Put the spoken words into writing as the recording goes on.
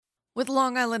With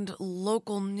Long Island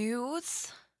local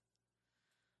news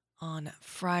on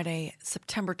Friday,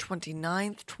 September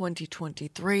 29th,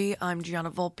 2023. I'm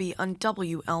Gianna Volpe on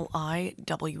WLIWFM.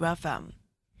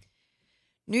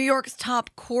 New York's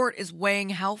top court is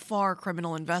weighing how far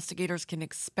criminal investigators can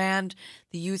expand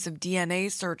the use of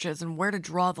DNA searches and where to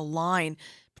draw the line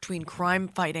between crime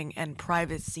fighting and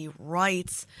privacy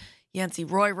rights. Yancey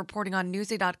Roy reporting on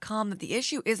Newsday.com that the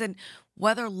issue isn't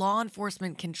whether law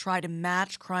enforcement can try to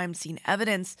match crime scene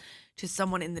evidence to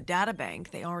someone in the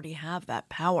databank. They already have that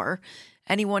power.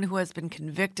 Anyone who has been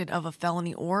convicted of a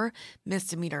felony or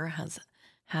misdemeanor has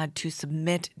had to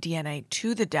submit DNA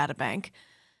to the databank.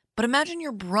 But imagine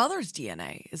your brother's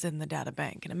DNA is in the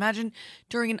databank. And imagine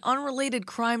during an unrelated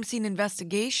crime scene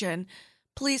investigation,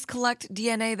 police collect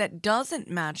DNA that doesn't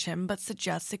match him but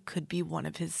suggests it could be one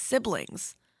of his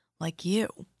siblings. Like you.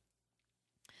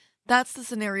 That's the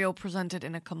scenario presented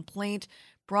in a complaint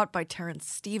brought by Terrence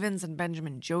Stevens and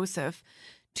Benjamin Joseph,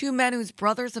 two men whose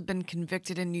brothers have been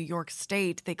convicted in New York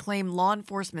State. They claim law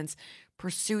enforcement's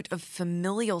pursuit of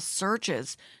familial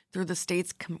searches through the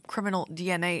state's criminal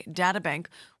DNA databank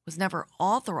was never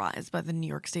authorized by the New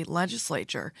York State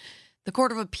legislature. The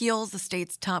Court of Appeals, the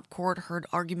state's top court, heard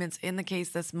arguments in the case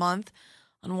this month.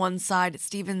 On one side,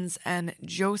 Stevens and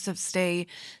Joseph say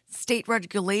state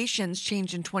regulations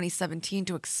changed in 2017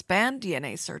 to expand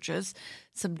DNA searches,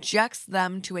 subjects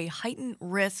them to a heightened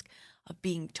risk of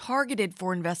being targeted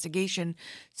for investigation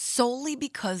solely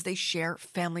because they share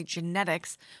family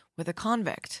genetics with a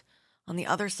convict. On the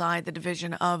other side, the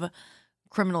Division of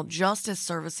Criminal Justice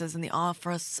Services and the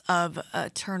Office of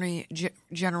Attorney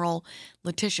General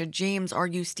Letitia James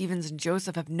argue Stevens and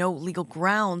Joseph have no legal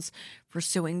grounds for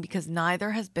suing because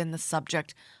neither has been the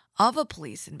subject of a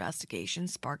police investigation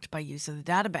sparked by use of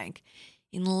the databank.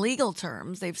 In legal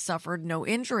terms, they've suffered no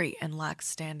injury and lack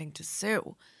standing to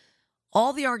sue.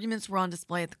 All the arguments were on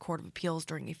display at the Court of Appeals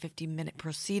during a 50-minute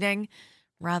proceeding.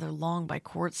 Rather long by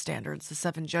court standards, the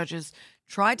 7 judges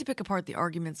tried to pick apart the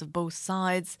arguments of both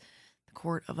sides. The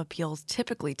Court of Appeals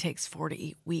typically takes 4 to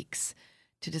 8 weeks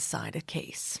to decide a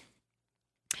case.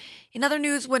 In other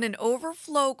news, when an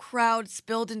overflow crowd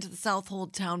spilled into the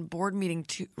Southold Town Board meeting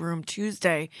room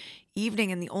Tuesday evening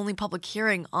and the only public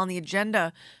hearing on the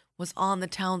agenda was on the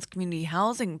town's community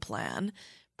housing plan,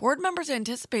 board members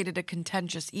anticipated a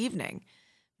contentious evening.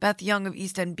 Beth Young of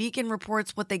East End Beacon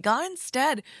reports what they got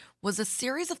instead was a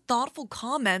series of thoughtful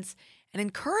comments and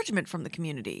encouragement from the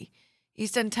community.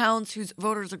 East End towns whose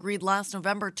voters agreed last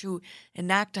November to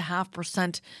enact a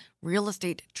 0.5% real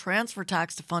estate transfer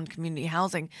tax to fund community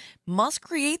housing must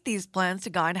create these plans to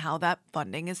guide how that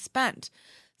funding is spent.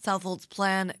 Southold's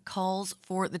plan calls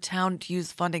for the town to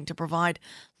use funding to provide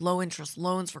low-interest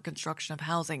loans for construction of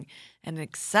housing and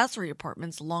accessory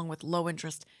apartments, along with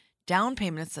low-interest down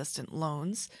payment assistance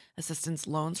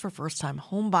loans for first-time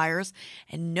home buyers,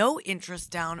 and no-interest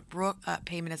down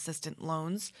payment assistance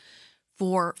loans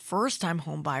for first-time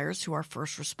home buyers who are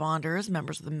first responders,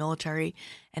 members of the military,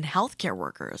 and healthcare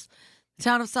workers. The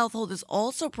town of Southold is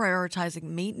also prioritizing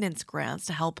maintenance grants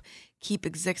to help keep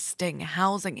existing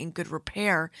housing in good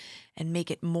repair and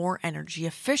make it more energy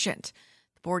efficient.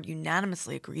 The board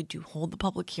unanimously agreed to hold the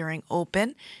public hearing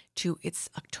open to its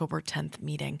October 10th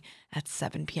meeting at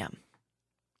 7 p.m.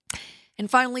 And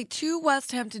finally, 2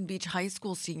 West Hampton Beach High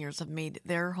School seniors have made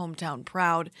their hometown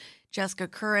proud. Jessica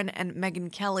Curran and Megan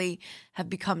Kelly have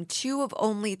become 2 of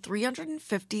only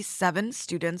 357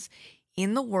 students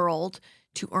in the world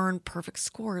to earn perfect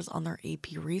scores on their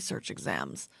AP research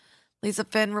exams. Lisa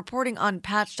Finn reporting on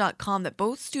Patch.com that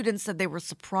both students said they were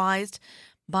surprised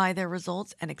by their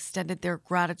results and extended their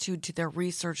gratitude to their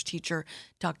research teacher,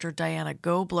 Dr. Diana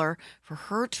Gobler, for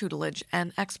her tutelage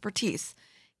and expertise.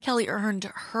 Kelly earned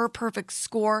her perfect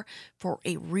score for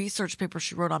a research paper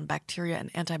she wrote on bacteria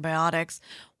and antibiotics,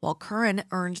 while Curran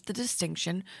earned the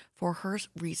distinction for her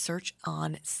research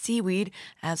on seaweed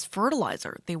as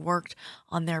fertilizer. They worked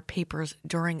on their papers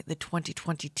during the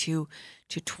 2022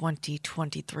 to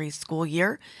 2023 school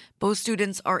year. Both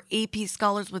students are AP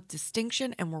scholars with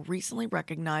distinction and were recently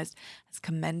recognized as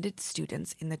commended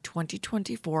students in the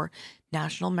 2024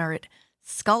 National Merit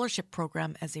Scholarship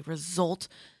Program as a result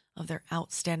of their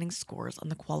outstanding scores on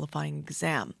the qualifying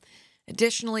exam.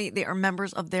 Additionally, they are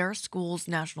members of their school's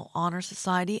National Honor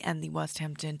Society and the West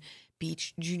Hampton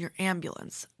Beach Junior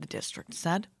Ambulance, the district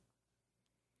said.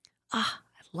 I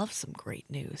love some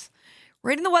great news.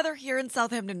 Rating the weather here in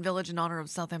Southampton Village in honor of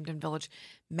Southampton Village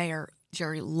Mayor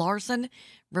Jerry Larson,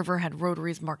 Riverhead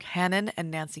Rotary's Mark Hannan,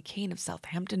 and Nancy Kane of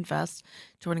Southampton Fest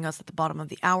joining us at the bottom of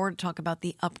the hour to talk about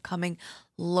the upcoming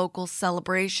local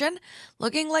celebration.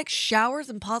 Looking like showers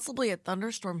and possibly a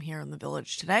thunderstorm here in the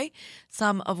village today,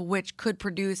 some of which could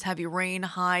produce heavy rain,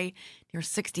 high near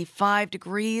 65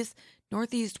 degrees,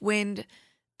 northeast wind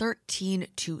 13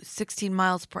 to 16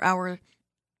 miles per hour.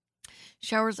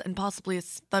 Showers and possibly a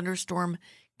thunderstorm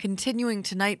continuing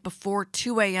tonight before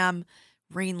 2 a.m.,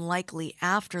 rain likely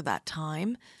after that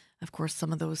time. Of course,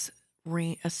 some of those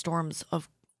storms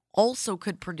also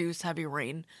could produce heavy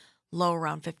rain, low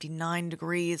around 59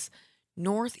 degrees,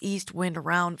 northeast wind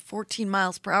around 14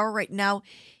 miles per hour. Right now,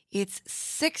 it's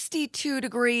 62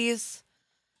 degrees.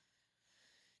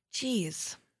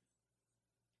 Jeez.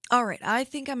 All right, I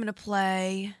think I'm going to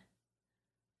play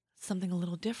something a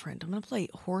little different. I'm going to play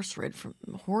Horse Ride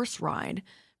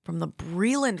from the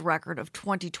Breland record of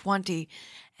 2020.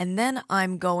 And then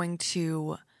I'm going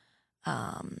to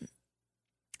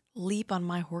leap on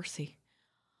my horsey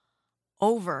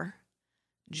over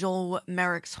Joel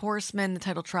Merrick's Horseman, the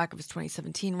title track of his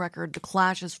 2017 record, The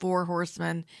Clash's Four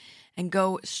Horsemen, and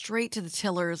go straight to the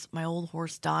Tillers, My Old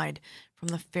Horse Died, from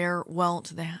the Farewell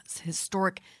to the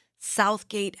Historic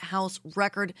Southgate House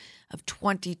record of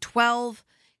 2012.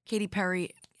 Katy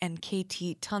Perry and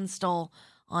KT Tunstall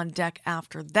on deck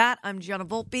after that. I'm Gianna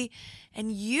Volpe,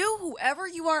 and you, whoever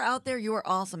you are out there, you are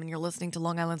awesome, and you're listening to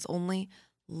Long Island's only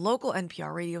local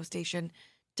NPR radio station,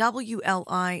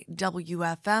 WLIWFM.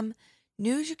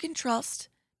 News you can trust,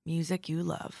 music you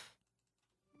love.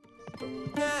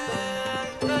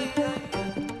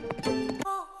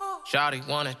 Shawty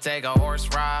wanna take a horse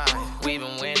ride. We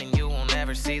been winning, you won't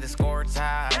ever see the score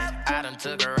tied. I done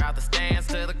took her out the stands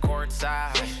to the court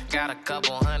side. Got a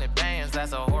couple hundred bands,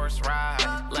 that's a horse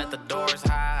ride. Let the doors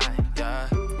hide, yeah.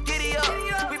 Giddy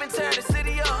up, we been tearing the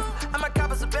city up. I might cop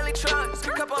us a Bentley truck, a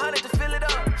couple hundred to fill it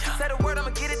up. Say the word, I'ma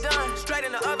get it done. Straight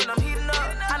in the oven, I'm heating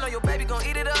up. I know your baby gon'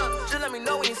 eat it up. Just let me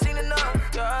know when you seen enough,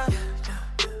 yeah.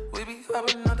 We be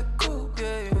hopping out the coupe,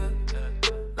 yeah, yeah.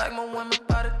 Like my women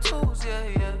by the tools, yeah,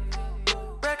 yeah.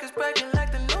 Records breaking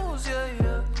like the news, yeah,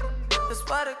 yeah. That's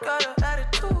why they got her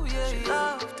attitude, yeah. She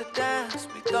loved to dance,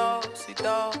 we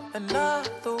do-si-do.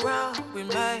 Another round, we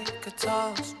make a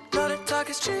toast. Know the talk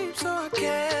is cheap, so I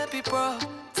can't be broke.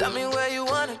 Tell me where you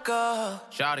wanna go.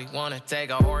 Shawty wanna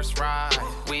take a horse ride.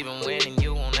 We been winning,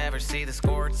 you won't ever see the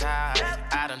score tied.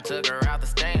 I done took her out the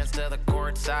stands to the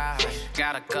court side.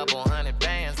 Got a couple hundred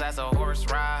bands, that's a horse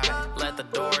ride. Let the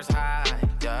doors hide,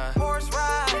 yeah. Horse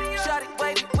ride, shawty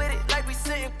wavy with it like we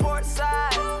sitting port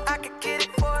side. I could get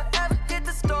it forever, hit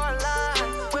the store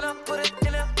line. When I put it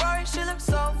in a Rory, she looks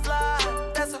so fly.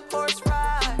 That's a horse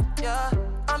ride, yeah.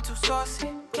 I'm too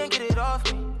saucy, can't get it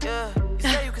off me, yeah.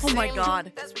 Oh my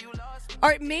God. All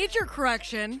right, major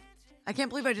correction. I can't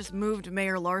believe I just moved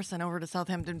Mayor Larson over to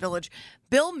Southampton Village.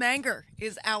 Bill Manger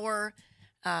is our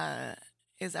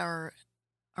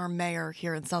mayor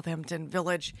here in Southampton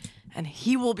Village, and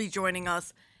he will be joining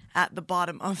us at the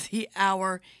bottom of the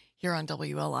hour here on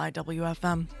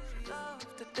WLIWFM.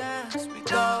 Dance, we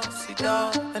do-si-do.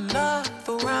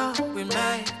 Another round, we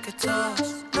make a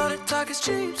toast. Know the talk is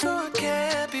cheap, so I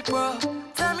can't be broke.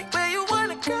 Tell me where you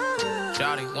wanna go.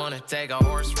 Shawty wanna take a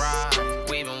horse ride.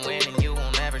 We been winning, you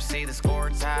won't ever see the score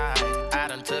tied. I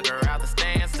done took her out the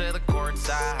stands to the court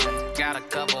side. Got a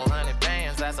couple hundred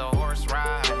bands, that's a horse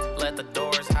ride. Let the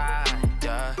doors hide,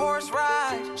 yeah. Horse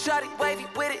ride, shawty wavy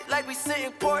with it like we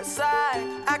sitting port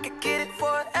side. I could get it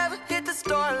forever, hit the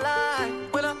store line.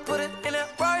 When I put it in a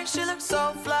Rory, she looks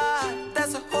so fly.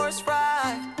 That's a horse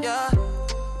ride, yeah.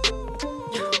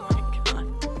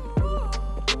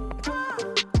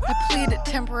 I plead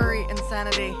temporary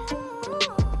insanity.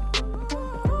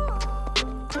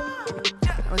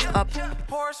 I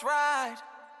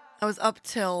was up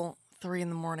till 3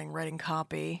 a.m. writing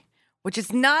copy, which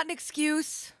is not an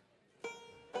excuse.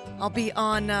 I'll be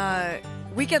on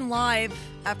Weekend Live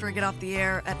after I get off the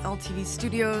air at LTV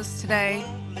Studios today.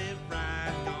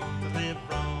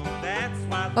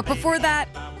 But before that,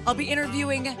 I'll be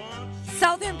interviewing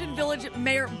Southampton Village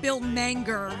Mayor Bill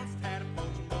Manger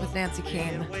with Nancy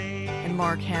Kane and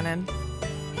Mark Hannan.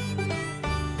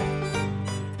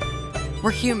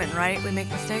 We're human, right? We make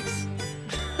mistakes.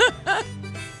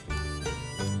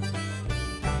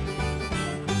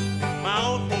 My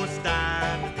old horse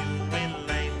died in the wind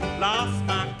lane. Lost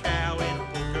my cow in a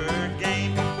poker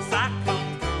game.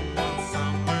 Cyclone come one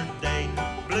summer day.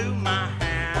 Blew my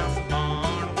house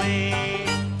barn away.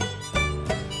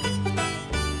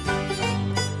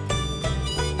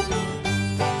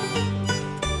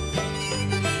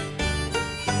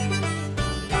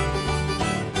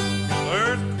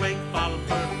 Earthquake followed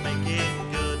her to make it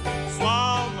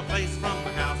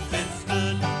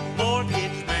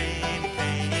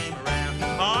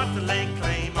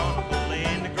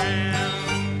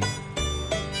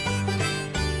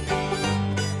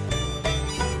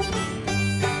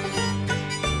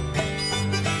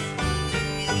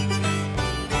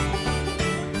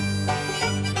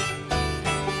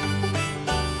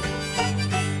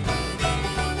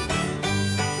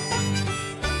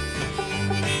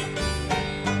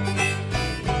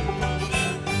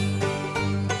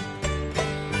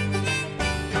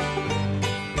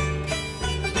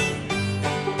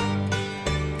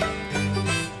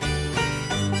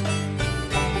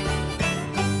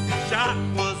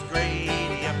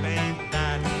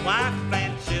wife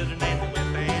and children and the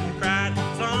whip and cried.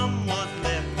 Some was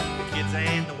left, the kids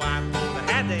and the wife, for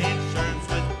they had the insurance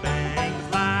with the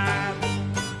bank's life.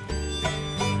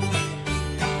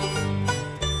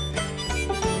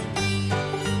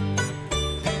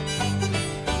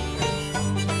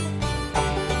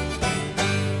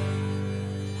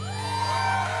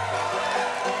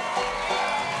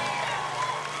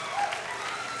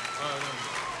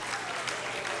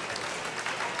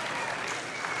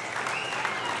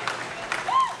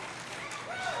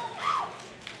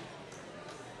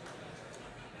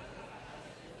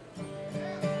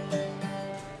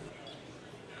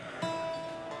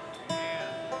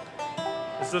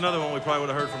 This is another one we probably would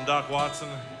have heard from Doc Watson,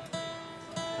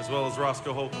 as well as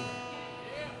Roscoe Holcomb.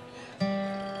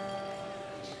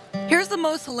 Here's the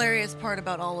most hilarious part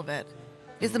about all of it,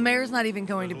 is the mayor's not even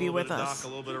going to be with us. Doc, a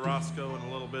little bit of Roscoe, and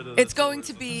a little bit of... It's going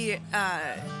to be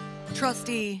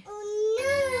trustee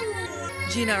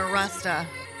Gina Arresta,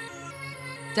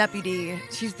 deputy.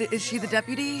 Is she the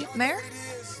deputy mayor?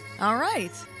 All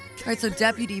right. All right, so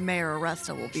Deputy Mayor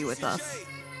Arresta will be with us.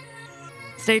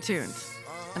 Stay tuned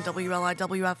on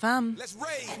WLIW-FM.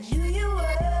 I knew you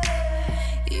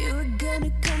were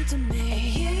gonna come to me. And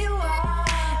here you are,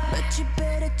 but you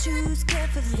better choose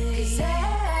carefully. 'Cause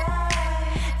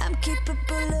I'm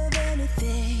capable of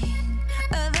anything,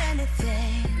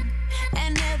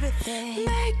 and everything.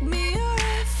 Make me your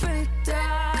Aphrodite,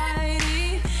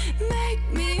 make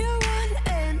me your one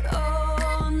and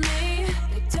only.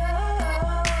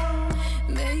 Don't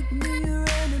make me your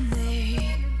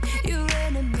enemy, your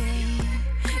enemy,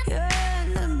 your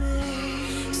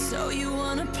enemy. So you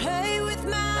wanna play with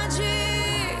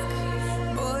magic?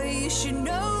 Boy, you should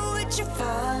know what you're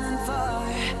falling for.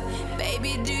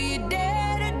 Baby, do you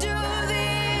dare to do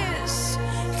this?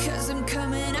 'Cause I'm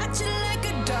coming at you like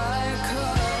a dark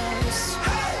horse.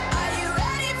 Are you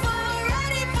ready for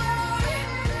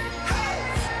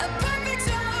a perfect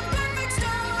storm, perfect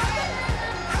storm?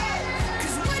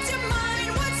 'Cause what's your mind,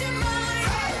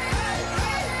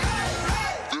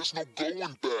 There's no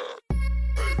going back.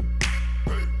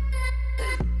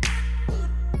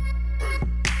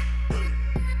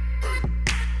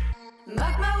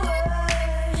 mark my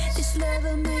words, this love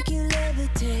will make you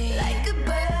levitate like a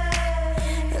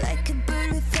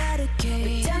bird without a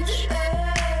cage. Down to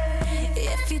earth,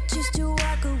 if you choose to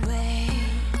walk away,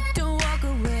 don't walk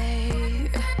away.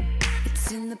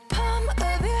 It's in the palm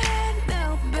of your hand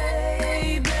now,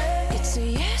 baby. It's a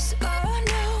yes or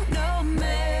no, no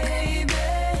maybe.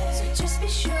 So just be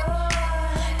sure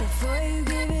before you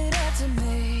give it all to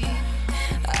me,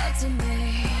 all to me.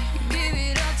 Give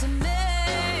it all to me.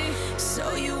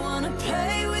 So you wanna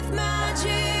play with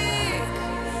magic?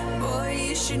 Boy,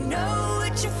 you should know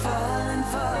what you're falling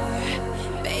for.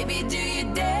 Baby, do you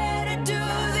dare to do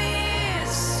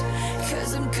this?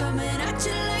 'Cause I'm coming at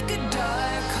you like a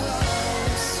dark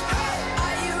horse.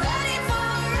 Are you ready for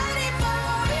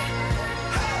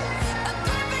a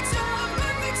perfect storm,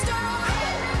 perfect storm?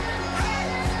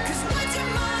 'Cause what's your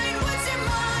mind,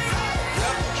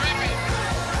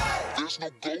 There's no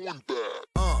going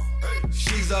back.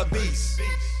 She's a beast.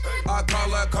 I call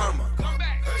her karma.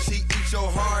 She eats your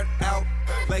heart out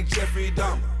like Jeffrey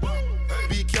Dahmer.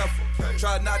 Be careful,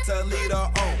 try not to lead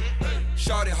her on.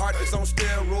 Shawty heart is on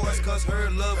steroids, 'cause her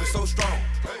love is so strong.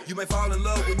 You may fall in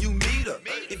love when you meet her.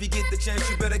 If you get the chance,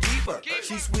 you better keep her.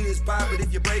 She's sweet as pie, but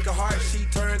if you break her heart, she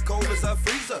turns cold as a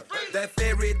freezer. That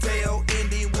fairy tale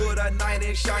ending with a knight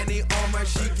in shiny armor.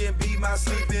 She can be my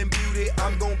sleeping beauty.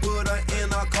 I'm gon' put her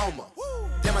in a coma.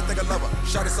 Damn, I think I love her.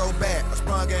 Shot it so bad, I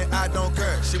sprung and I don't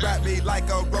care. She wrapped me like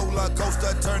a roller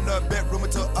coaster, turned the bedroom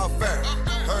into a fair.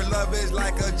 Her love is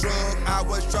like a drug. I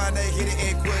was trying to hit it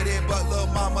and quit it, but lil'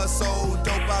 mama so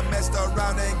dope, I messed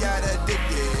around and got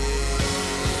addicted.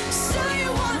 So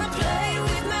you wanna play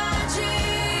with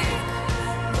magic?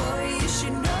 Boy, you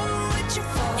should know what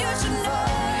you're falling for.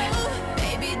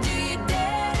 Baby, do you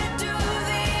dare to do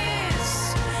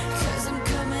this? 'Cause I'm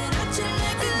coming at you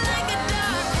like a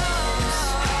dark horse.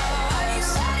 Are you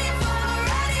ready for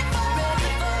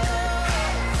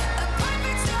a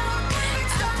perfect storm,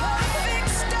 perfect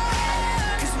storm?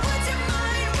 'Cause what's your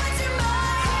mind?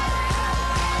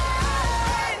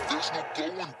 There's no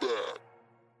going back.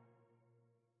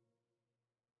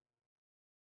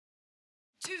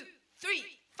 2, 3,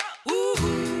 4. Ooh.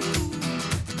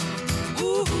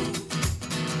 Ooh.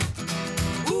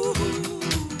 Ooh.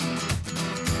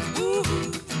 Ooh.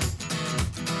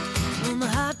 Well, my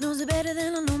heart knows it better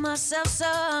than I know myself, so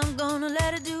I'm gonna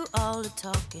let it do all the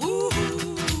talking. Ooh.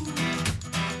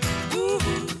 Ooh.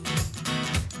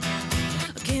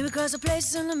 I came across a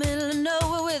place in the middle of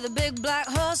nowhere with a big black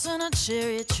horse and a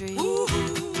cherry tree. Ooh.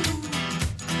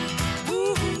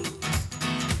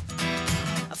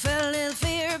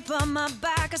 on my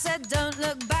back. I said, don't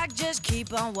look back, just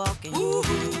keep on walking. Ooh.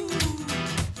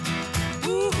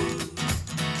 Ooh.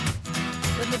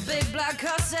 When the big black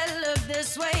car said, look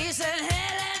this way, he said,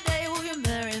 hey, that day, will you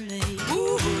marry me?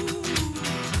 Ooh.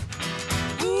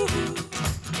 Ooh.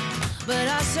 But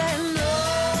I said, no,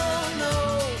 no,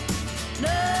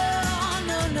 no,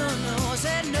 no, no, no. I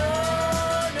said,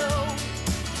 no, no,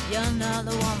 you're not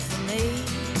the one for me.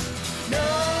 No,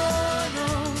 no,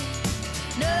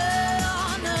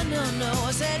 no, no, no, no.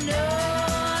 I said, no,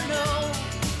 no,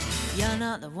 you're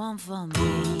not the one for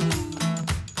me.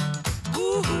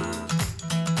 Ooh.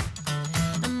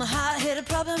 And my heart hit a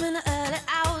problem in the early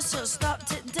hours, so I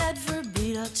stopped it dead for a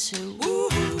beat or two. Ooh.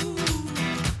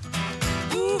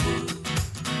 Ooh.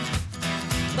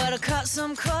 But I cut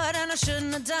some cord and I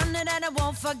shouldn't have done it, and it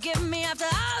won't forgive me after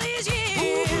all these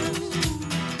years.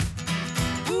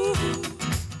 Ooh.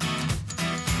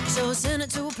 So I sent it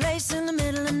to a place in the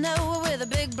middle of nowhere with a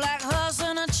big black horse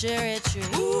and a cherry tree.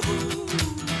 Ooh.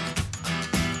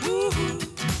 Ooh.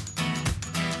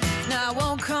 Now I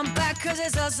won't come back cause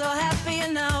it's all so happy,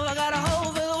 and now I got a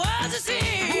hole for the world to see.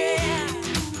 Yeah.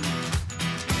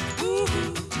 Ooh.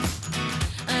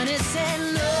 And it said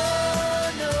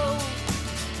no, no,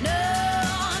 no,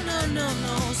 no, no,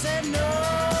 no. Said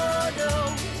no,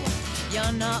 no,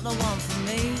 you're not the one for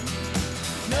me.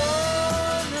 No,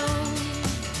 no,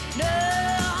 no,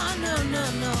 no, no,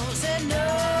 no. Said no,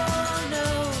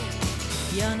 no,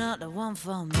 you're not the one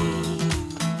for me.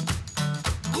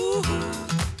 Ooh.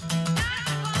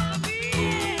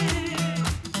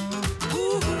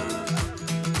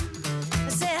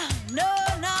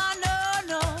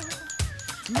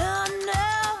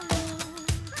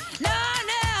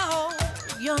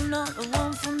 Not the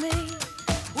one for me.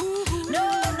 Ooh.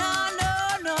 No, no, no,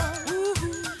 no. Ooh.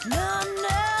 No,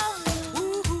 no.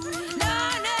 Ooh. No,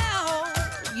 no.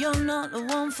 You're not the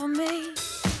one for me.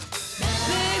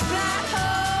 Big black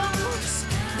horse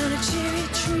and a cherry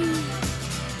tree.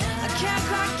 I can't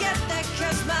quite get that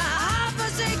cause my heart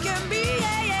forsaken me.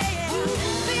 Yeah, yeah, yeah.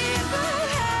 Big black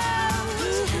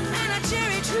horse and a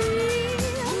cherry tree.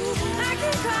 I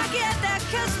can't quite get that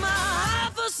cause my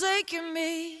heart forsaken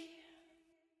me.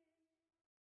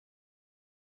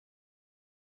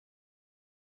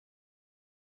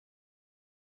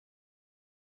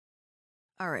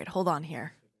 All right, hold on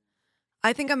here.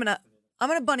 I think I'm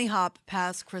gonna bunny hop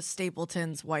past Chris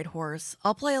Stapleton's White Horse.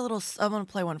 I'm gonna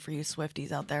play one for you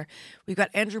Swifties out there. We've got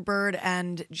Andrew Bird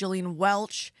and Jillian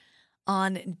Welch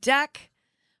on deck.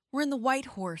 We're in the White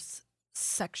Horse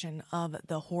section of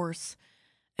the Horse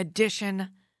edition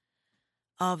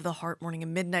of the Heart Morning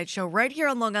and Midnight Show right here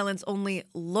on Long Island's only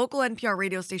local NPR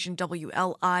radio station,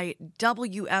 WLIWFM.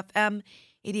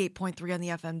 88.3 on the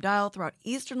FM dial throughout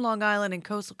eastern Long Island and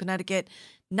coastal Connecticut,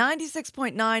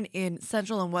 96.9 in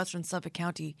central and western Suffolk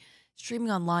County,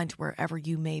 streaming online to wherever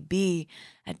you may be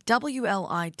at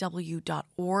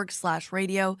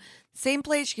WLIW.org/radio. Same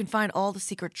place you can find all the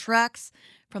secret tracks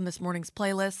from this morning's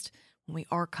playlist. When we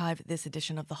archive this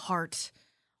edition of The Heart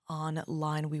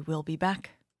online, we will be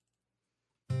back.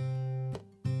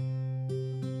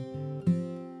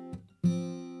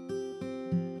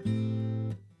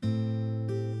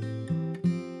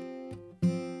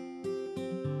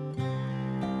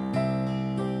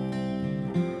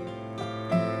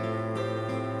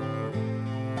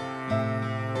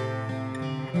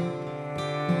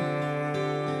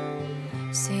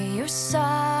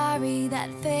 Sorry,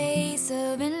 that face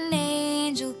of an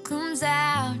angel comes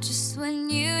out just when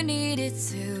you need it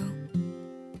to.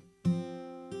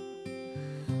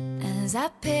 As I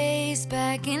pace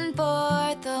back and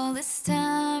forth all this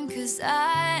time, 'cause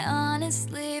I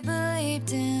honestly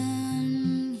believed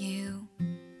in you.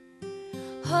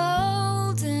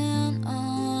 Holding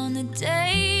on, the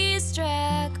days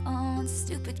drag on.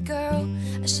 Stupid girl,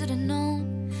 I should've known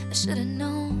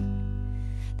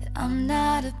I'm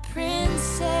not a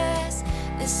princess,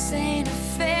 this ain't a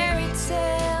fairy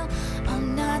tale.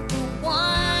 I'm not the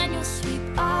one you'll sweep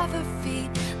off her feet,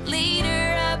 lead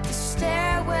her up the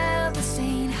stairwell. This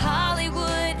ain't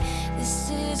Hollywood, this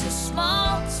is a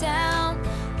small town.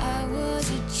 I was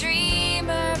a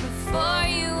dreamer before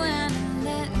you and it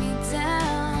let me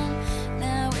down.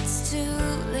 Now it's too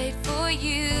late for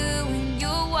you and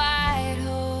your white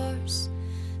horse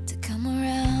to come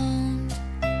around.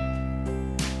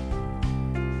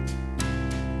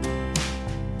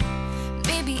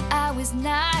 I was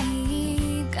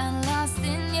naive, got lost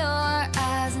in your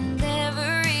eyes and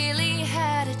never really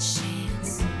had a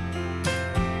chance.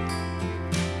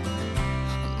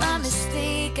 My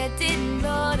mistake, I didn't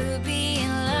know to be in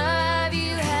love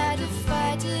you had to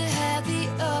fight to have the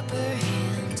upper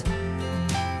hand.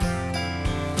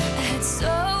 I had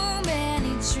so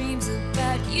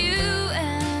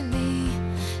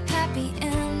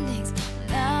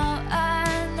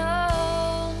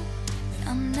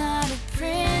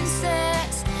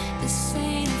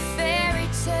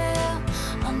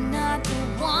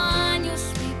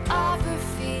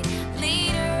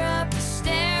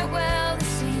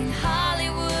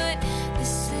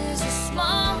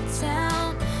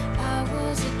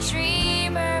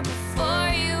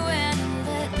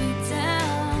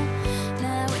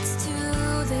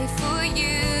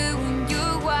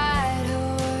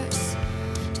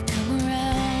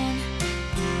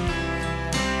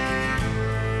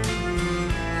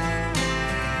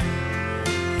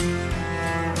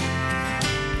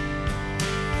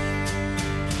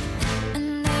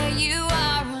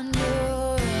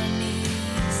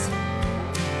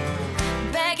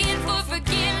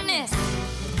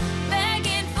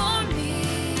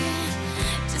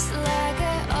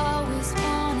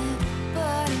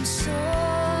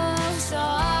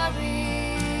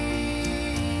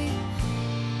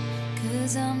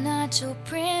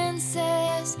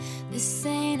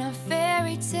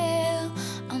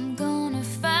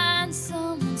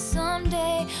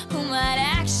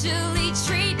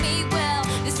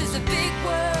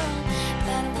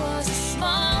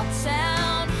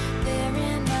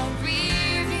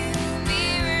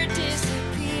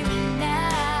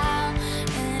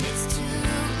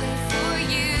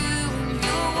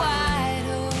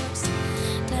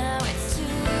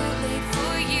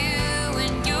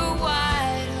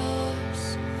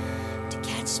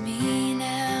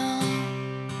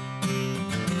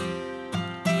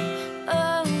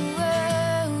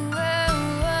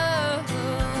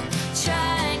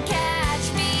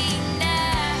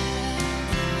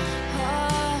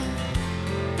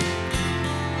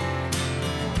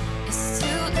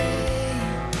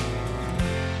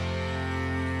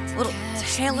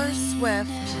Taylor Swift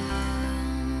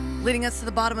leading us to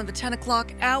the bottom of the 10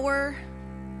 o'clock hour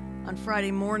on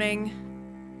Friday morning.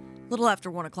 A little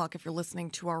after 1 o'clock if you're listening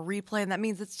to our replay. And that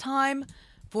means it's time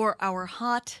for our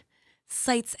Hot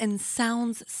Sights and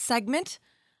Sounds segment,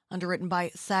 underwritten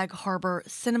by Sag Harbor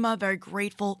Cinema. Very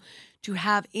grateful to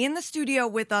have in the studio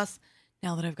with us,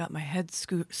 now that I've got my head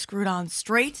screwed on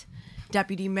straight,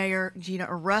 Deputy Mayor Gina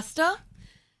Arresta,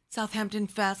 Southampton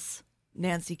Fest's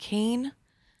Nancy Kane,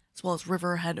 as well as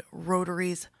Riverhead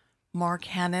Rotary's Mark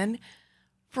Hannan.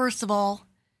 First of all,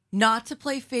 not to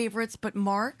play favorites, but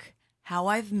Mark, how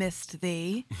I've missed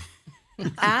thee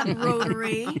at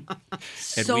Rotary.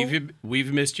 And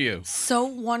we've missed you. So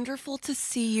wonderful to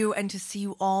see you and to see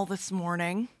you all this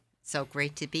morning. So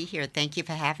great to be here. Thank you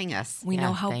for having us. We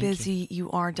know how busy you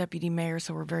are, Deputy Mayor,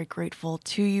 so we're very grateful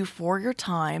to you for your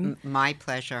time. My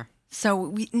pleasure. So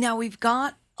we've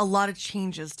got a lot of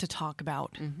changes to talk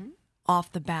about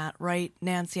off the bat, right?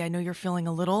 Nancy, I know you're feeling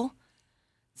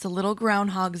it's a little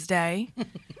Groundhog's Day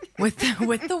with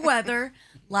the weather.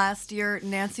 Last year,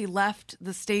 Nancy left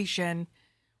the station,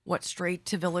 straight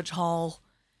to Village Hall.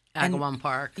 Agawam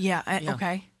Park. Yeah,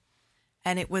 okay.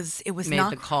 And it was Made not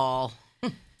the call.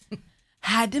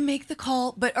 Had to make the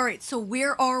call. But all right, so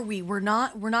where are we? We're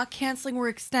not canceling, we're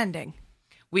extending.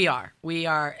 We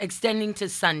are extending to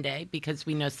Sunday because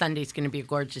we know Sunday's going to be a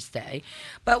gorgeous day,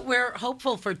 but we're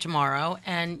hopeful for tomorrow.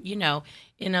 And in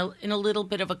a little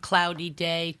bit of a cloudy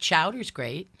day, chowder's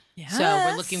great. Yes. So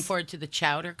we're looking forward to the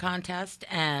chowder contest,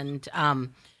 and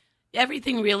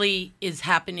everything really is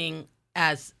happening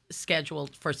as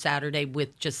scheduled for Saturday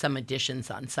with just some additions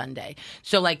on Sunday.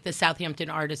 So like the Southampton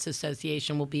Artists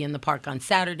Association will be in the park on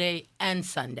Saturday and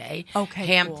Sunday. Okay,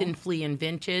 Hampton cool. Flea and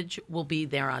Vintage will be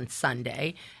there on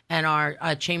Sunday. And our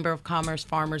Chamber of Commerce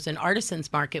Farmers and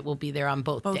Artisans Market will be there on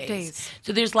both days.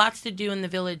 So there's lots to do in the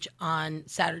village on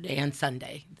Saturday and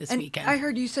Sunday this weekend. I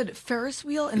heard you said Ferris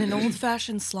wheel and an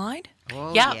old-fashioned slide?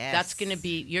 Oh, Yeah, yes. that's going to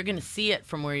be, you're going to see it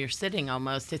from where you're sitting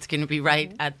almost. It's going to be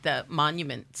right at the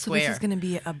Monument So Square. this is going to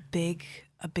be a big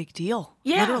deal,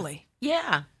 Yeah. literally.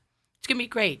 Yeah. It's going to be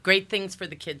great. Great things for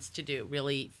the kids to do.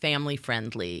 Really family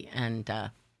friendly and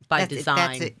by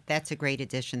design. That's a great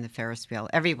addition, the Ferris wheel.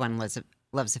 Everyone loves a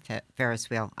Ferris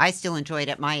wheel. I still enjoy it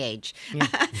at my age. Yeah.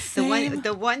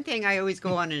 The one thing I always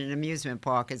go on in an amusement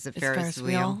park is the Ferris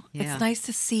wheel. Yeah. It's nice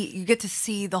to see. You get to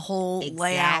see the whole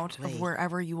layout Exactly. of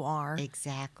wherever you are.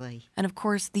 Exactly. And of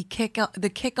course, the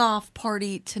kickoff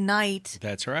party tonight,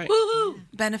 That's right. Woohoo!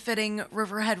 benefiting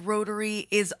Riverhead Rotary,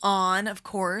 is on. Of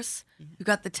course, you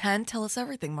got the tent. Tell us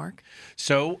everything, Mark.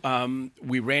 So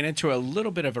we ran into a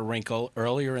little bit of a wrinkle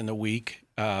earlier in the week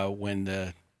when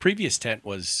the previous tent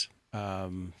was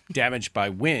damaged by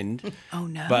wind. Oh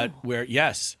no! But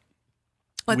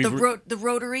the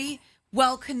Rotary,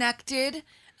 well connected,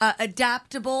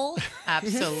 adaptable,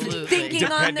 Absolutely. thinking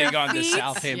on their depending on the feet.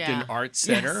 Southampton Yeah. Arts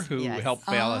Center, Yes. who Yes. helped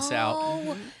bail us out.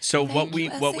 Oh, So thank you,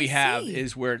 what we have SAC.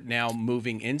 is we're now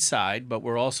moving inside, but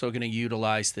we're also going to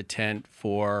utilize the tent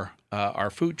for our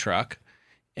food truck,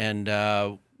 and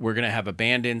we're going to have a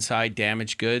band inside.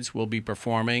 Damaged Goods will be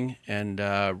performing, and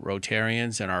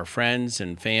Rotarians and our friends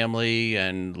and family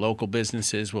and local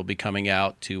businesses will be coming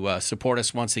out to support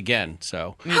us once again.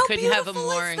 So You How couldn't have a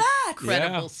beautiful more is that?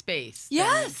 incredible Yeah. space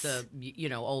Yes. than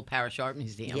the Old Parish Art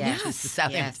Museum, Yes. which is the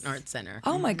Southampton Yes. Art Center.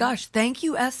 Oh my gosh! Thank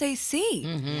you, SAC.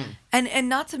 And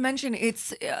not to mention,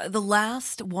 it's the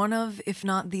last one of, if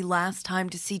not the last time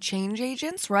to see change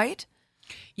agents, right?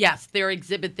 Yes, their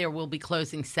exhibit there will be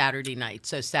closing Saturday night.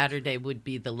 So Saturday would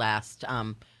be the last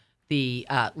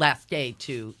last day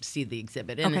to see the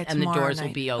exhibit, and, Okay, and the tomorrow doors will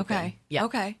night. be open. Okay. Yeah.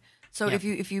 Okay. So Yeah.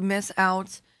 if you miss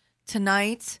out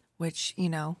tonight, which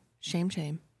shame,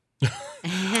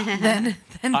 then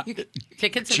you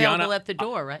Tickets Gianna, available at the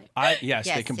door, right? Yes,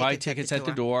 they Yes, can buy tickets tickets at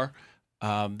the door.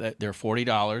 They're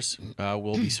 $40.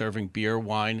 We'll be serving beer,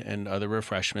 wine, and other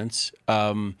refreshments.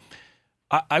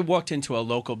 I walked into a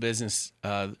local business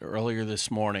earlier this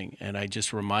morning, and I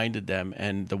just reminded them,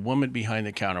 and the woman behind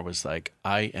the counter was like,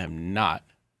 I am not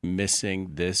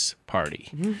missing this party.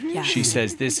 Yes. She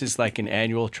says, this is like an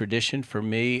annual tradition for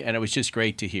me, and it was just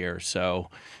great to hear. So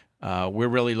we're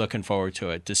really looking forward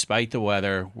to it. Despite the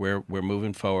weather, we're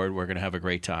moving forward. We're going to have a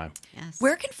great time. Yes.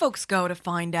 Where can folks go to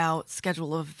find out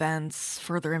schedule of events,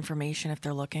 further information if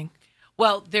they're looking?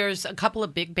 Well, there's a couple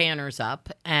of big banners up,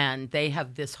 and they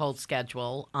have this whole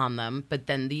schedule on them. But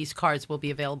then these cards will be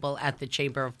available at the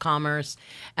Chamber of Commerce,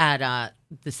 at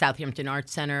the Southampton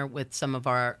Arts Center with some of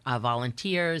our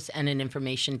volunteers, and an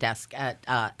information desk at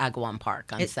Agawam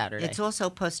Park on Saturday. It's also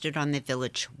posted on the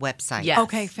village website. Yes.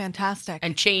 Okay, fantastic.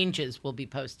 And changes will be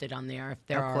posted on there if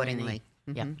there are any. Accordingly.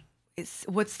 Yeah.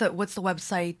 What's the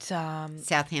website?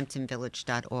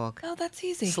 SouthamptonVillage.org. Oh, that's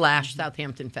easy.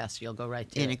 /Southampton Fest. You'll go right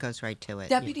to And it. it goes right to it.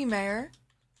 Deputy Mayor,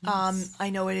 I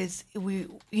know it is.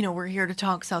 We're here to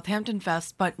talk Southampton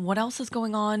Fest, but what else is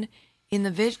going on in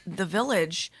the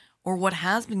village, or what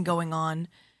has been going on?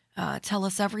 Tell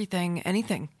us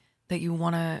anything that you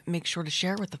want to make sure to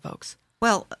share with the folks.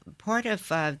 Well, part of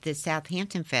the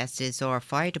Southampton Fest is our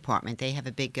fire department. They have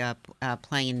a big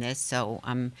play in this, so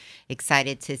I'm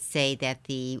excited to say that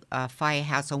the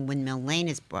firehouse on Windmill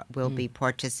Lane will be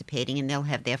participating, and they'll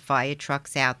have their fire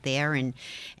trucks out there, and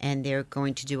they're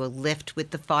going to do a lift with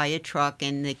the fire truck,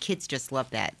 and the kids just love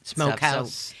that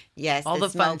Smokehouse. Stuff. So, yes, all the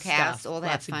fun smokehouse, stuff. all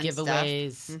that Lots fun of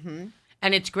giveaways. stuff. Mm-hmm.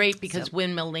 And it's great because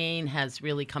Windmill Lane has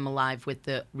really come alive with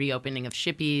the reopening of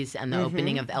Shippies and the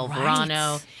opening of El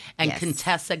Verano and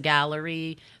Contessa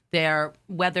Gallery. They're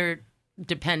weather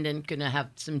dependent, going to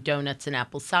have some donuts and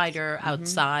apple cider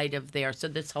outside of there. So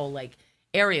this whole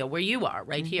area where you are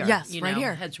right here, yes, right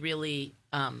here, has really,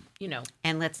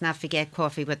 And let's not forget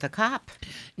Coffee with a Cop.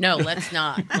 No, let's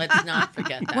not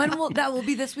forget that. When will that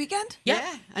be this weekend?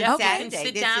 Yeah. On You Saturday. can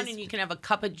sit This down is- and you can have a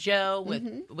cup of Joe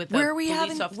with Where a are we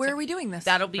police officer. Where are we doing this?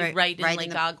 That'll be right in right Lake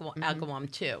in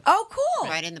Agawam too. Oh, cool.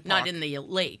 Right in the park. Not in the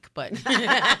lake, but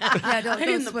Yeah, don't right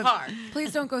go in the swim. park.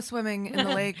 Please don't go swimming in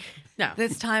the lake. No.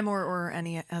 This time or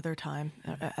any other time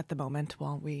at the moment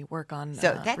while we work on So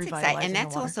that's exciting, revitalizing and the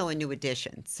that's water. also a new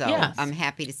addition. So Yes. I'm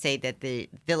happy to say that the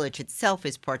village itself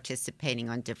is participating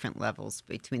on different levels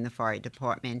between the fire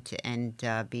department and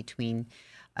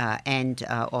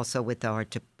also with our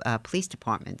police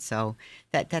department. So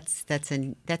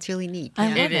that's really neat. I Yeah.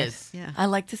 love It it. is. Yeah. I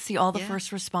like to see all the Yeah.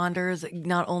 first responders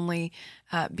not only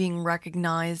being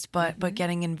recognized but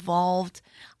getting involved.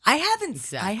 I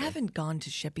Exactly. haven't gone to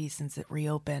Shippy since it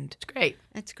reopened. It's great.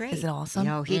 That's great. Is it awesome?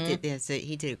 No, he did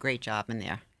a great job in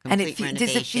there. And Complete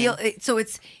does it feel renovation. so?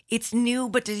 It's new,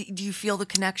 but do you feel the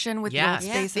connection with Yes. the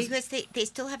Yeah, old spaces? because they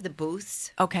still have the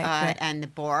booths. Okay, good. And the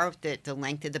bar, the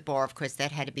length of the bar, of course,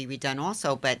 that had to be redone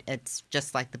also, but it's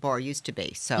just like the bar used to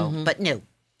be. So, but new.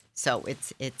 So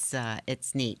it's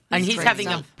neat. And It's he's great having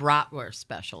stuff. a bratwurst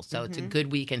special, so it's a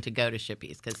good weekend to go to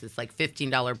Shippies because it's like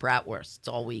 $15 bratwursts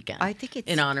all weekend. I think it's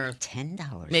in honor of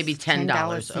 $10. Maybe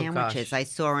 $10. Oh, sandwiches. gosh. I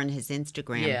saw on his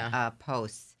Instagram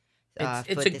posts.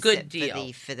 It's a good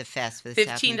deal. for the fest. For the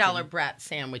 $15 Southampton. brat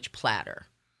sandwich platter.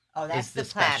 Oh, that's is the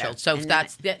platter. special. So And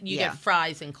that's then- you yeah. get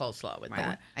fries and coleslaw with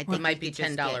that. I It think might you be could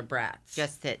just $10 get brats.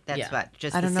 Just it. That's Yeah. what.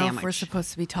 Just I don't the know sandwich. if we're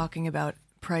supposed to be talking about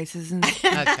prices and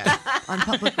Okay. on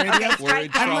public radio. We're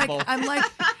in trouble. I'm like.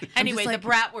 Anyway, just the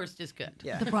bratwurst is good.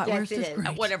 Yeah. The bratwurst Yes, it is is. great.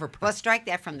 At whatever Well, price. strike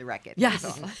that from the record. Yes,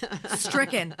 That's all.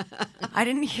 stricken. I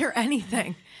didn't hear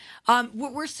anything.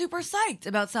 We're super psyched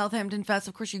about Southampton Fest.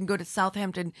 Of course, you can go to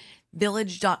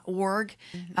southamptonvillage.org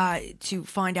to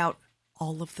find out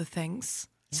all of the things.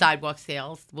 Sidewalk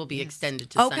sales will be extended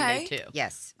to Okay. Sunday too.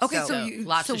 Yes. Okay, so So you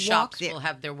lots so of walk shops there. will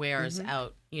have their wares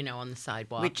out, on the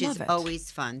sidewalk. Which Love is it. always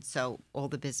fun. So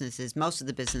most of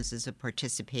the businesses are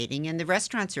participating, and the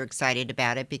restaurants are excited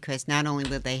about it because not only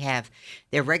will they have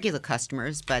their regular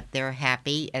customers, but they're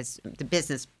happy as the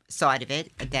business side of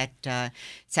it that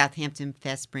Southampton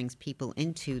Fest brings people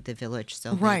into the village,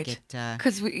 so Right. they get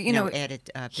Because we, added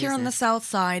here on the business. south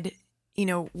side,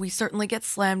 we certainly get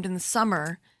slammed in the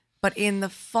summer, but in the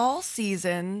fall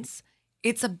seasons,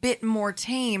 it's a bit more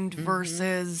tamed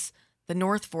versus the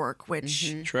North Fork,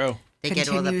 which True. They get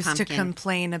all the continues to pumpkin.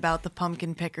 complain about the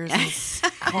pumpkin pickers and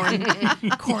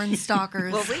corn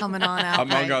stalkers coming on out.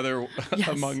 Among other Yes.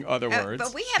 among other words.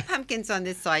 But we have pumpkins on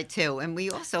this side too, and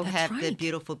we also That's have the right.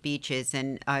 beautiful beaches.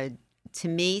 And to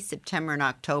me, September and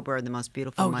October are the most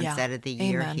beautiful Oh, months yeah. out of the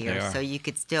year Amen. here. They are. So you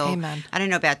could still, Amen. I don't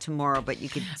know about tomorrow, but you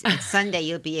could Sunday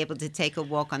you'll be able to take a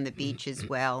walk on the beach as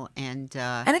well. And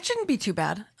And it shouldn't be too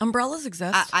bad. Umbrellas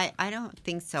exist. I don't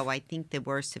think so. I think the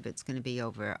worst of it's going to be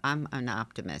over. I'm an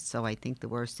optimist, so I think the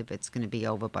worst of it's going to be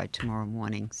over by tomorrow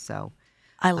morning. So.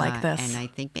 I like this. And I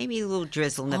think maybe a little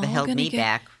drizzle never all held gonna me get-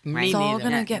 back. Me it's all neither.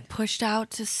 going to get pushed out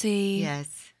to sea, Yes.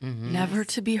 never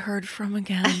to be heard from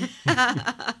again.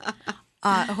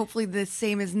 Hopefully the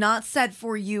same is not said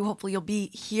for you. Hopefully you'll be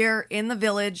here in the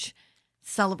village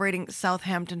celebrating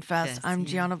Southampton Fest. Yes, I'm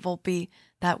Gianna Volpe.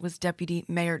 That was Deputy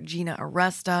Mayor Gina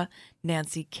Arresta,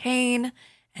 Nancy Kane,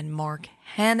 and Mark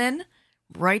Hannan,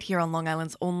 right here on Long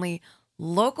Island's only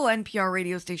local NPR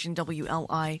radio station,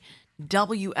 WLI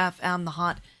WFM, the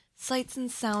Hot Sights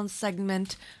and Sounds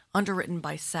segment, underwritten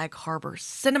by Sag Harbor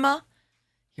Cinema,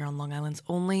 here on Long Island's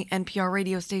only NPR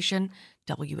radio station,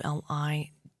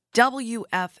 WLI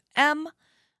WFM.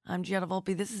 I'm Gianna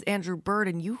Volpe. This is Andrew Bird,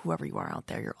 and you, whoever you are out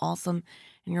there, you're awesome,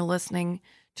 and you're listening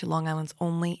to Long Island's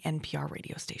only NPR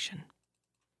radio station.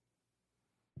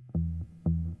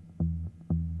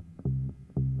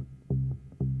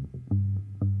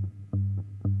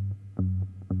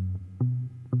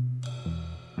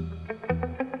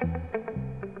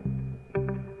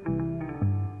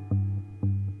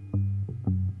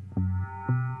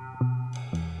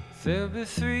 There'll be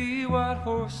 3 white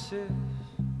horses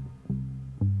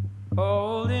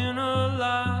all in a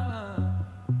line.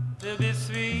 There'll be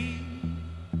 3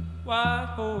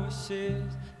 white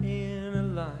horses in a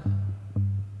line.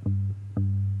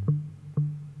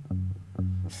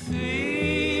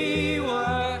 3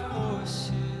 white horses.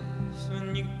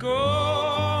 When you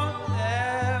go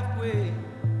that way,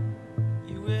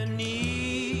 you will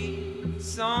need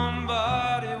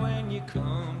somebody when you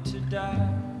come to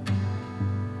die.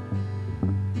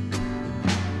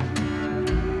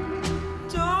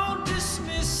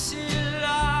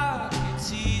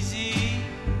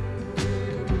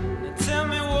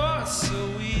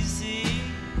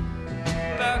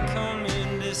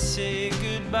 Say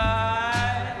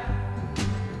goodbye.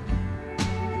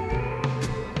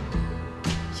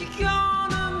 You're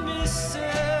gonna miss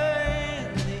her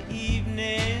in the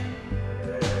evening.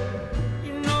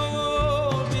 You know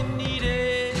we'll be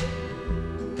needing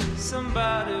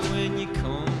somebody when you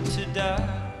come to die.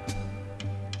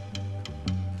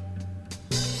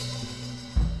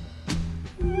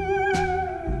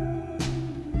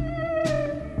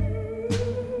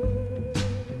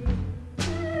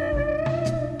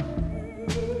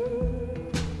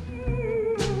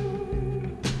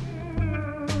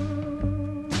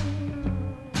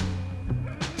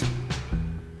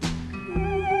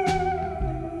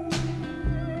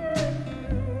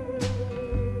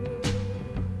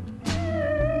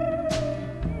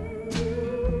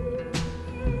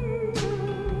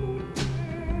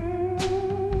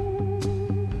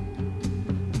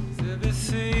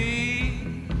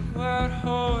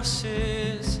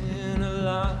 Horses in a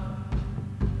line.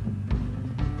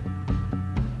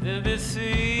 There'll be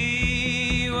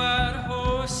 3 white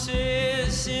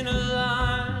horses in a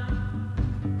line.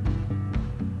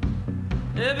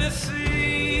 There'll be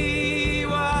 3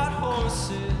 white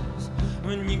horses.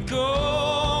 When you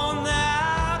go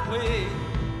that way,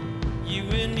 you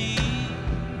will need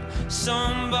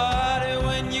somebody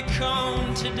when you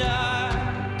come to die.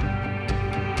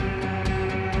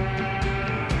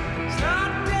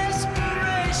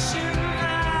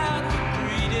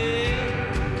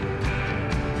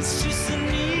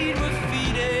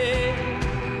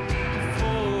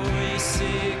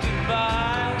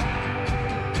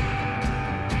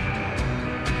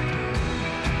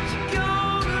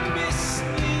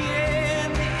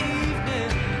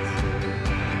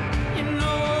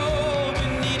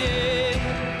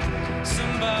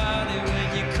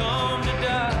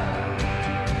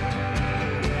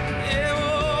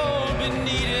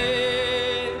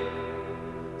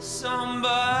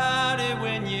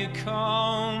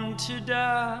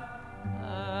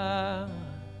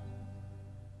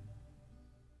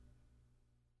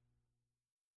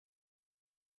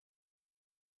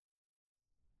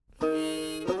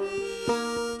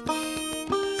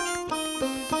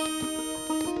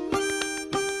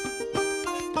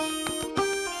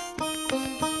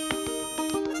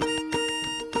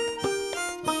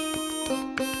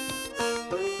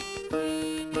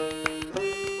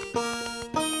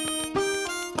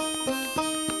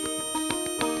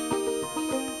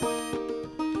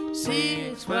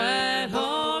 Six white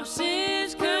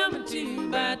horses coming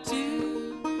 2 by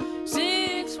 2.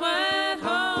 6 white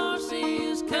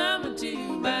horses coming 2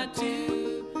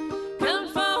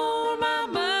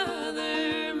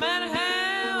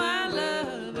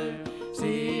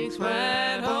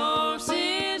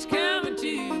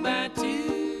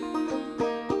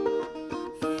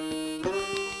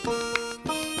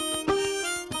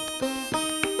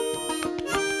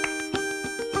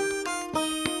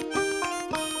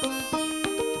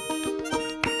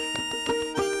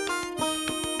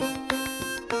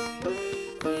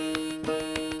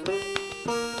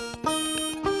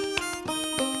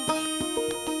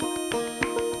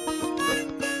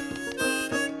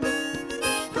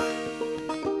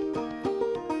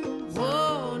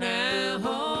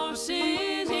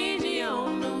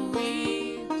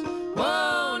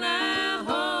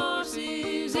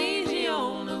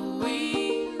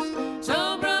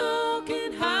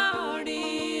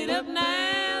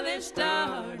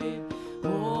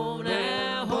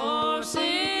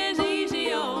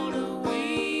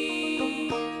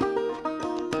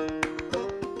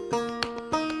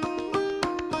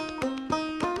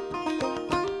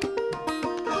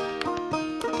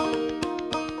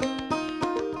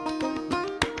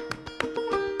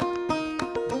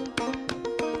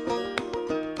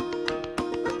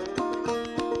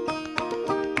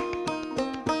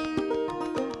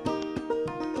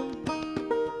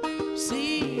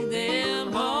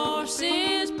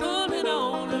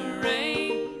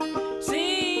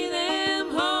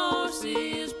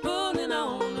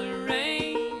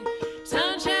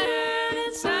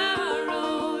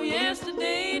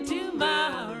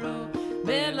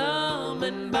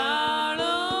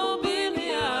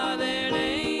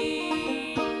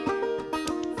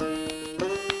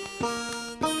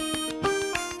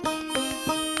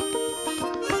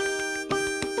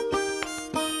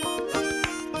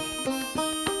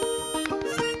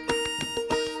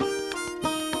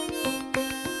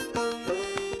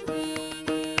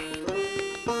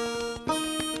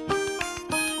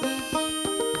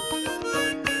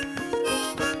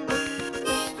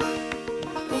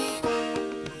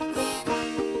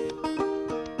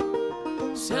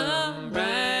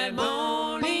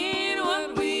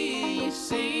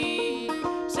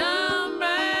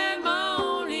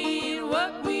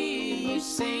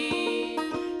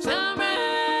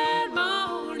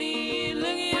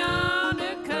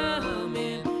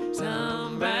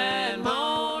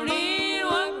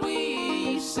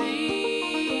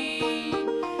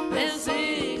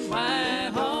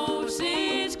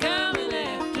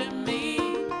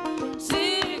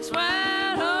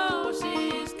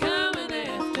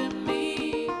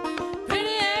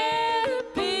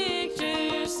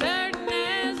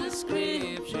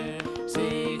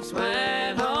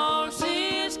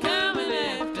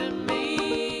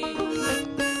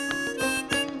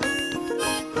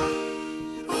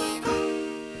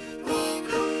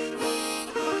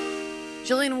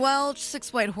 Jillian Welch,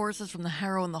 6 White Horses from the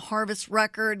Harrow and the Harvest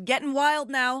record. Getting wild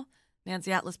now.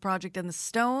 Nancy Atlas Project and the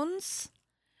Stones.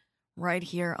 Right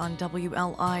here on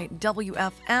WLI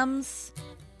WFM's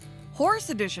Horse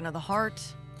Edition of the Heart.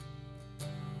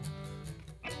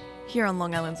 Here on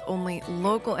Long Island's only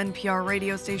local NPR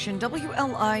radio station,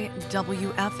 WLI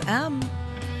WFM.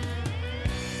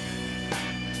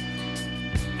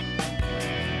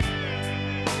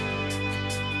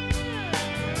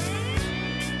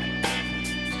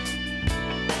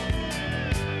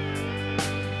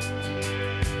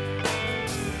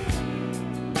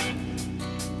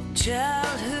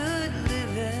 Childhood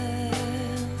living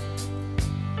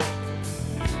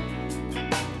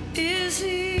is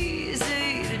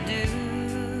easy to do.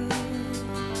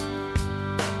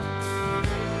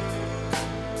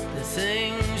 The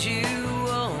things you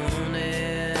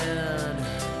wanted,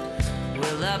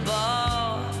 well, I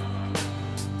bought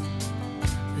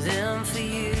them for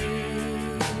you.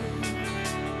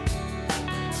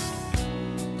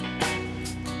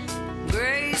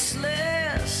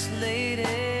 Graceless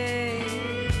lady,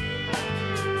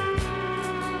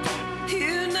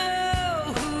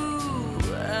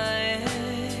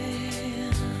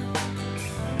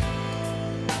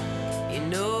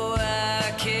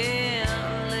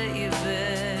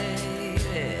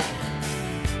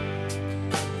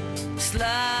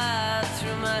 slide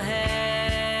through my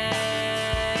hand.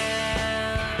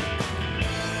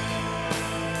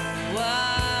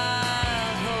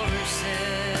 Wild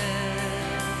horses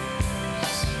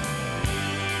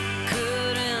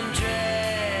couldn't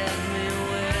drag me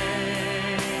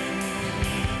away.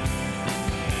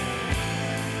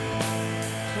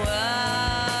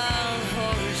 Wild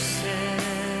horses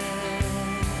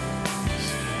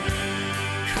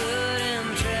couldn't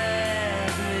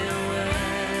drag me away.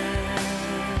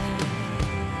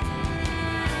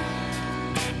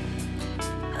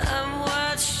 I've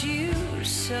watched you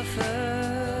suffer,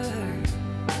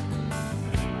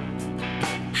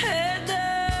 head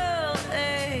down,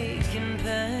 ache and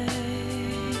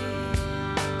pain,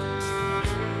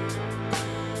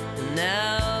 and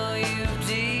now you've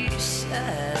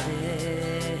decided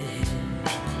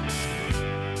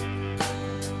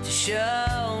to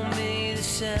show me the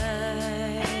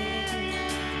sign.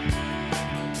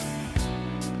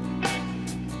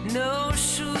 No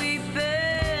sweeping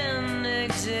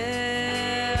exams,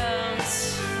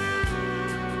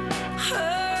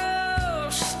 oh,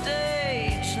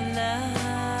 stage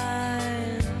lines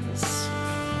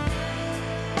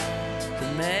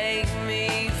that make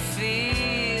me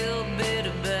feel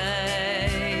bitter,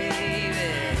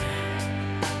 baby,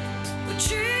 but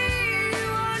you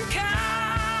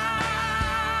unkind.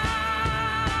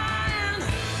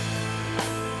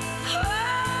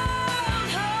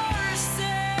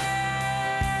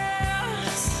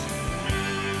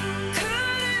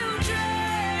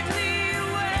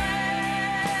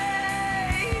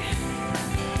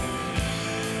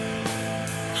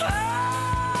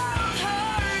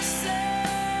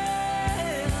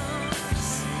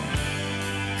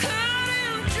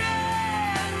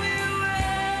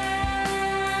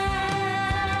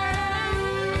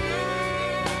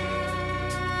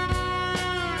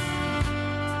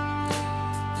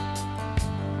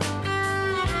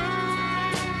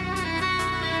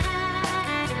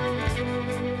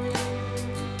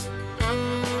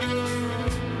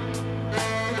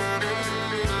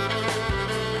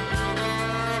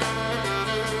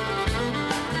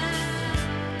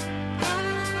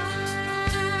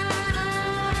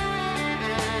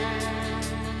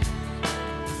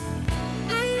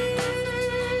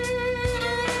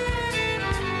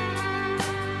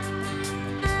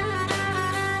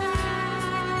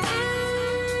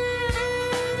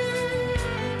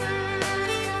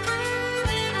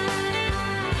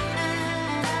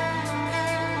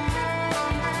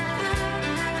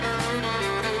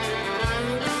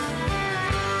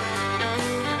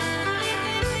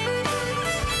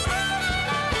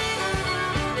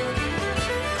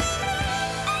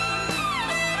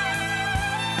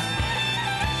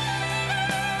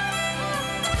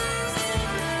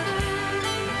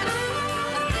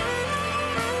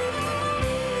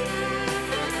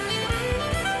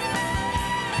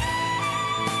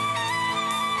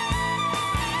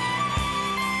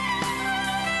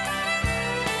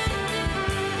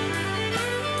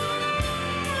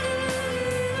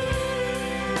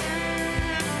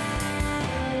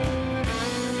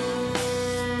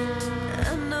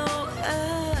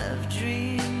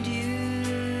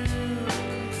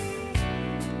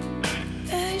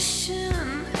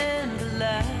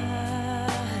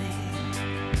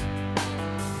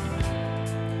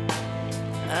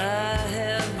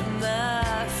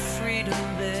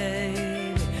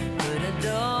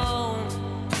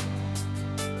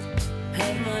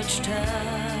 each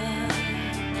time.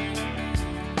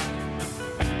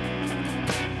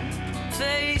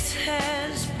 Faith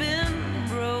has been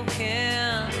broken,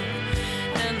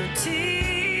 and the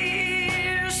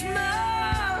tears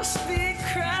must be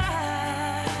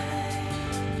cried.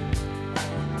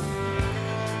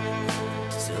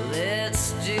 So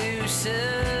let's do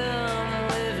some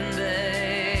living,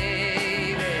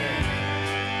 baby.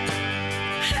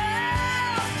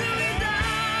 After we die,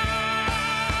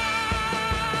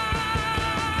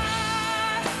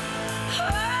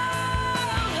 hold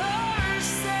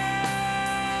ourselves.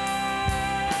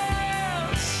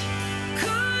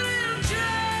 Couldn't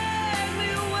drag me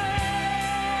away.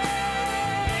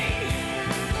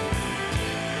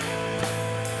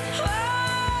 Hold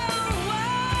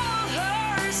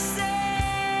ourselves.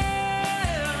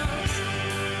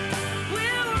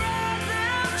 We'll ride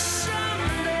them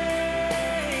someday.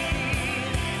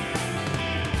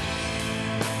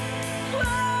 Hold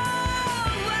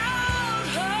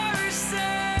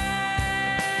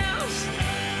ourselves.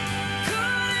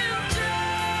 Couldn't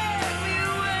drag me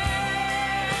away.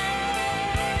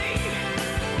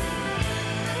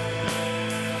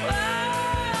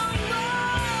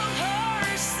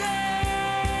 Ourselves.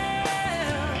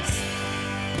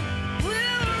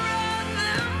 We'll ride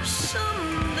them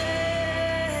someday.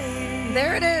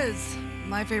 There it is.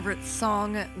 My favorite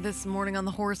song this morning on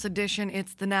the Horse Edition.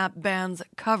 It's the Nap Band's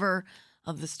cover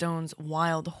of the Stones'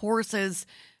 Wild Horses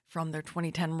from their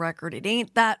 2010 record, It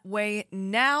Ain't That Way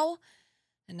Now.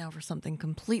 And now for something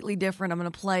completely different, I'm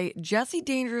going to play Jesse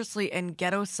Dangerously and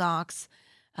Ghetto Socks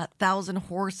at 1,000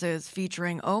 Horses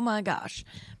featuring, oh my gosh,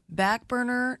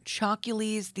 Backburner,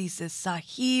 Chocula's Thesis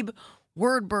Sahib,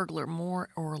 Word Burglar, More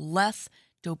or Less,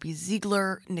 Dopey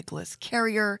Ziegler, Nicholas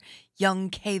Carrier, Young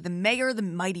K the Mayor, The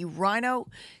Mighty Rhino,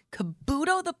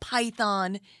 Kabuto the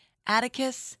Python,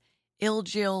 Atticus,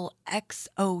 Ilgil,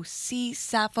 XOC,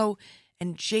 Sappho,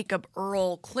 and Jacob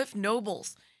Earl. Cliff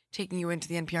Nobles taking you into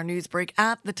the NPR News Break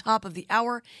at the top of the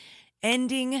hour,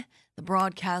 ending the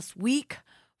broadcast week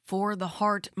for the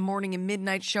Heart Morning and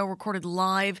Midnight Show, recorded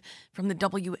live from the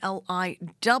WLI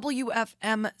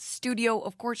WFM studio.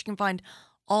 Of course, you can find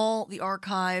all the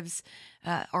archives,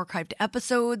 archived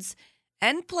episodes,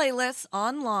 and playlists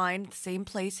online, the same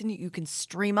place, and you can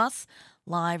stream us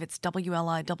live. It's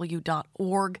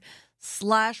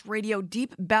WLIW.org/radio.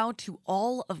 Deep bow to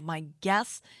all of my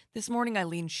guests this morning.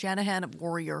 Eileen Shanahan of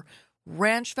Warrior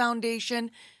Ranch Foundation,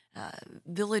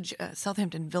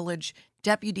 Southampton Village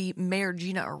Deputy Mayor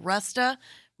Gina Arresta,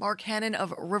 Mark Hannan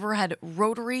of Riverhead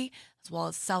Rotary, as well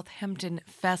as Southampton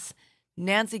Fest,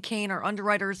 Nancy Kane, our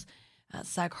underwriters,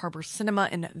 Sag Harbor Cinema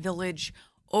and Village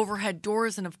Overhead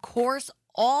Doors, and of course,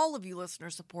 all of you listener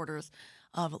supporters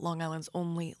of Long Island's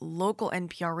only local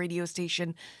NPR radio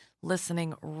station,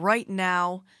 listening right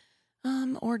now,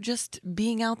 or just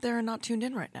being out there and not tuned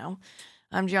in right now.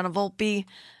 I'm Gianna Volpe,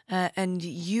 and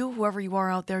you, whoever you are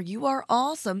out there, you are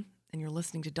awesome, and you're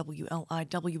listening to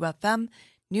WLIWFM,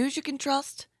 news you can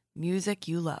trust, music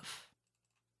you love.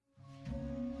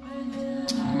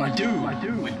 My dude, my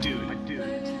dude, my dude, my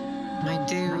dude. My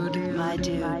dude, my dude. My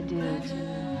dude,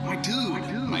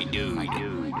 my dude, my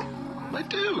dude. My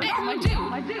dude.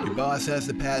 Your boss has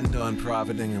the patent on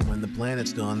profiting, and when the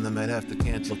planet's gone, they might have to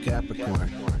cancel Capricorn.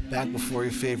 Back before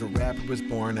your favorite rapper was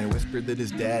born, I whispered that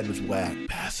his dad was whack.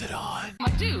 Pass it on. My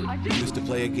dude. We used to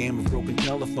play a game of broken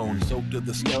telephone, soaked to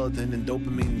the skeleton in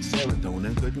dopamine and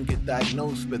serotonin. Couldn't get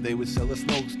diagnosed, but they would sell us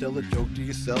smoke. Tell a joke to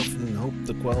yourself and hope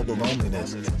to quell the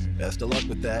loneliness. Best of luck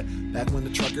with that. Back when the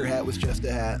trucker hat was just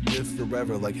a hat. Live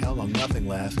forever like how long nothing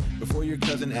lasts. Before your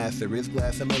cousin asked, there is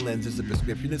glass in my lenses. The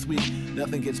prescription is weak.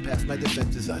 Nothing gets past my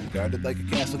defenses. I'm guarded like a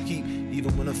castle keep,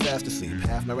 even when I'm fast asleep.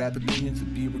 Half my rap opinions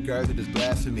would be regarded as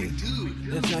blasphemy.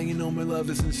 That's how you know my love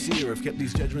is sincere. I've kept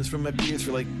these judgments from my peers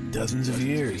for like dozens of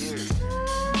years.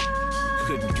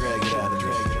 Couldn't drag it out of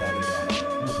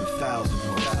moving thousands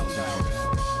more hours.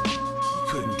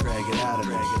 Couldn't drag it out of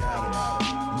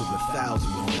moving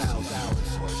thousands more hours.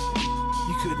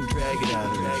 You couldn't drag it out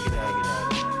of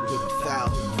moving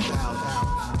thousands more hours.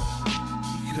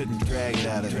 You couldn't drag it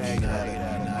out of even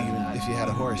if you had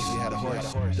a horse.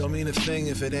 Don't mean a thing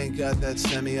if it ain't got that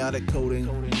semiotic coding,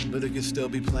 but it could still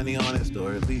be plenty honest,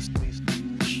 or at least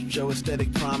show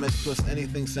aesthetic promise. Plus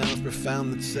anything sounds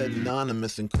profound that's said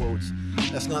anonymous in quotes.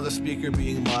 That's not the speaker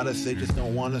being modest, they just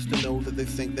don't want us to know that they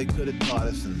think they could have taught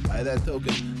us. And by that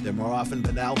token, they're more often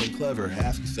banal than clever.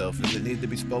 Ask yourself, does it need to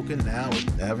be spoken now or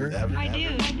never? I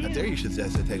do. How dare you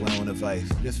suggest I take my own advice?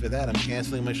 Just for that, I'm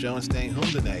canceling my show and staying home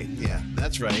tonight. Yeah,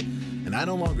 that's right. And I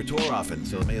no longer tour often,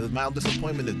 so may the mild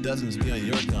disappointment of dozens be on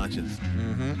your conscience.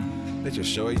 It's your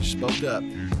show, you spoke up.